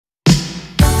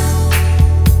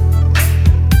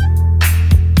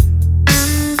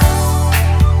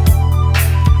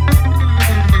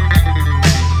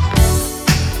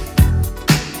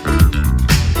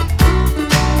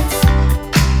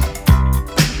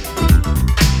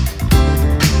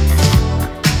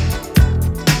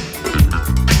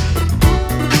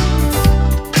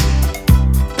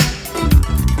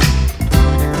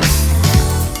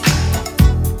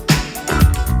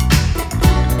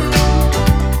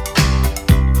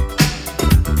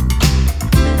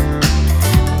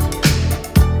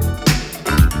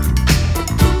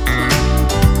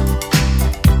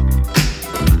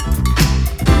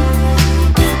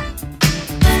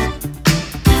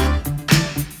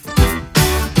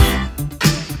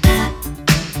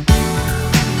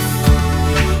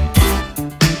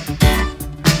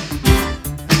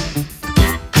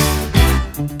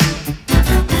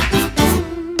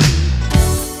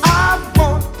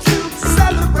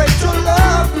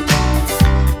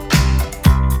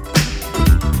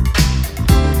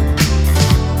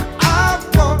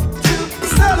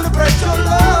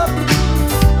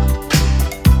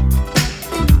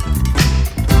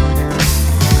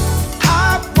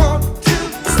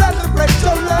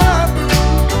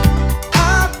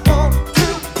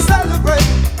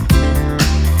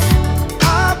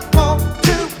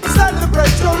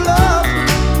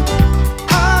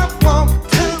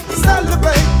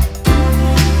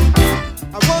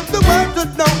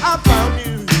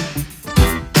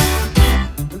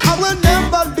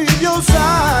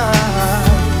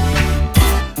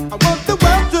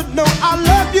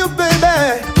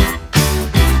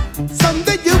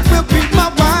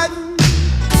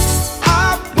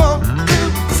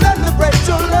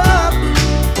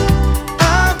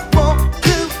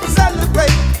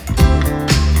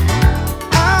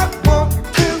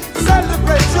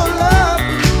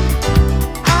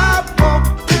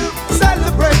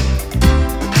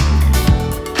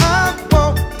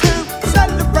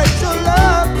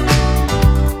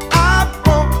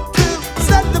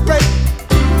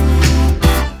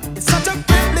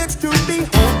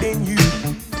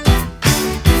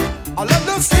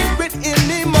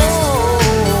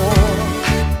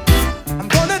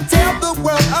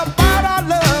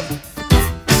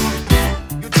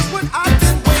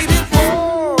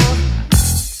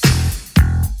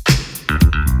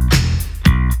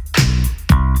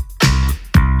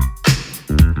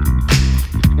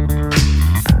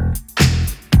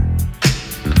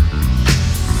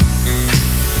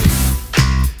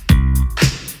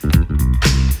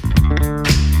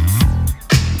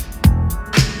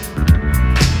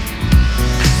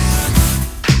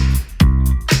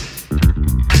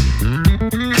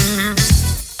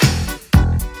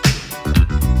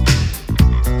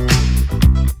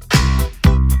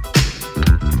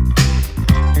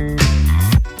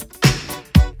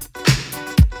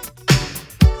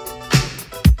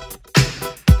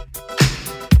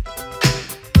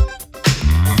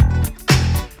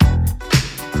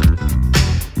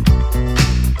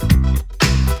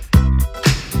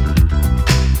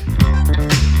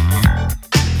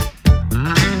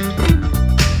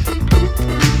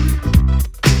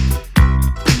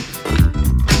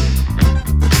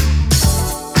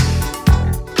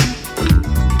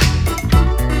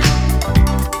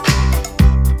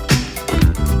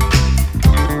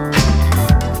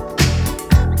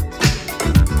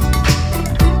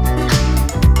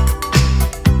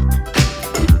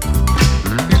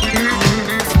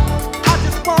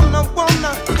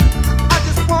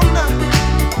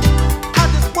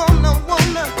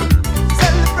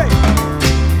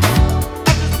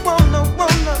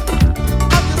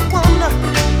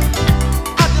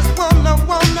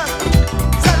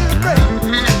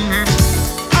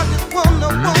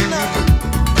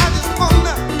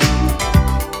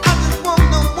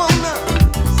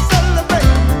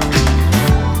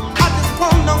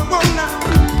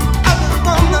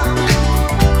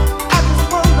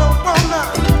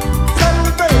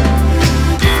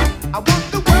I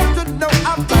want the world to know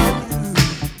I love you.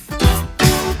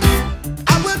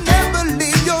 I will never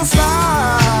leave your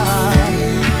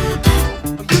side.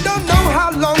 You don't know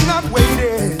how long I've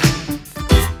waited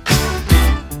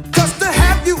just to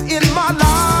have you in my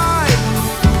life.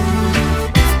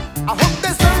 I hope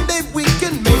that someday we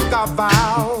can make our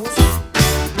vows,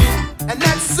 and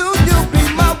that soon you'll be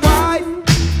my wife.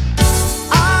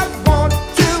 I want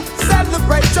to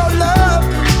celebrate your love.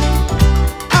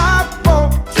 I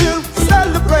want to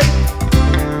celebrate.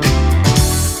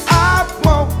 I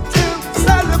want to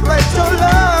celebrate your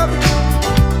love.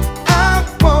 I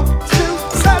want to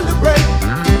celebrate.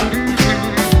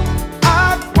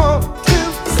 I want to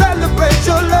celebrate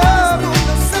your love.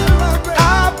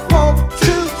 I want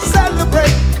to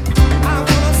celebrate. I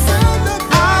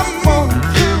want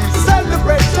to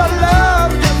celebrate your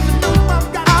love.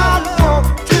 I want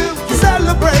to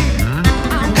celebrate.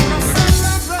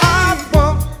 I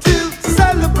want to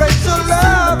celebrate your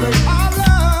love.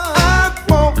 I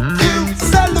want to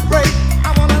celebrate.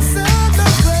 I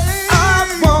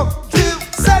want to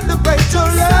celebrate your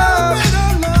love.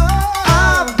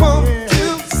 I want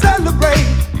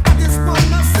to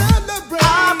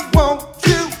celebrate. I want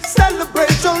to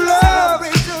celebrate your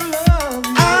love.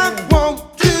 I want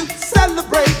to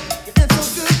celebrate. I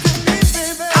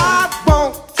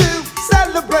want to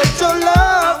celebrate your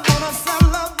love.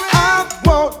 I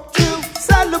want to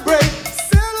celebrate. I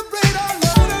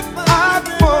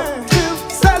want to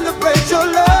celebrate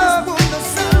your love.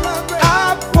 I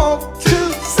want to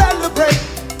celebrate.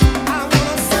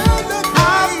 I want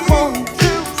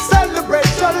to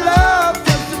celebrate your love.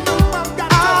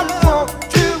 I want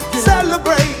to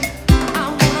celebrate. I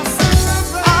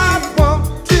want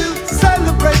to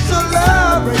celebrate your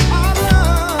love.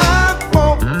 I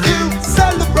want to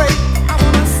celebrate.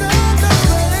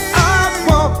 I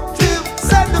want to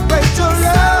celebrate your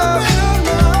love.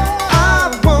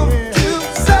 I want to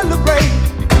celebrate.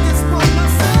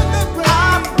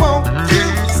 I want to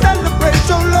celebrate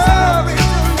your love.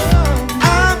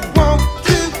 I want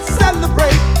to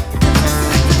celebrate.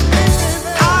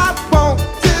 I want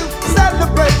to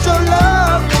celebrate your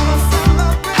love.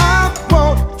 I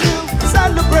want to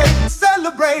celebrate,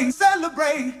 celebrate,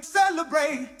 celebrate,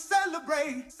 celebrate,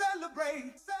 celebrate,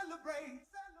 celebrate, celebrate.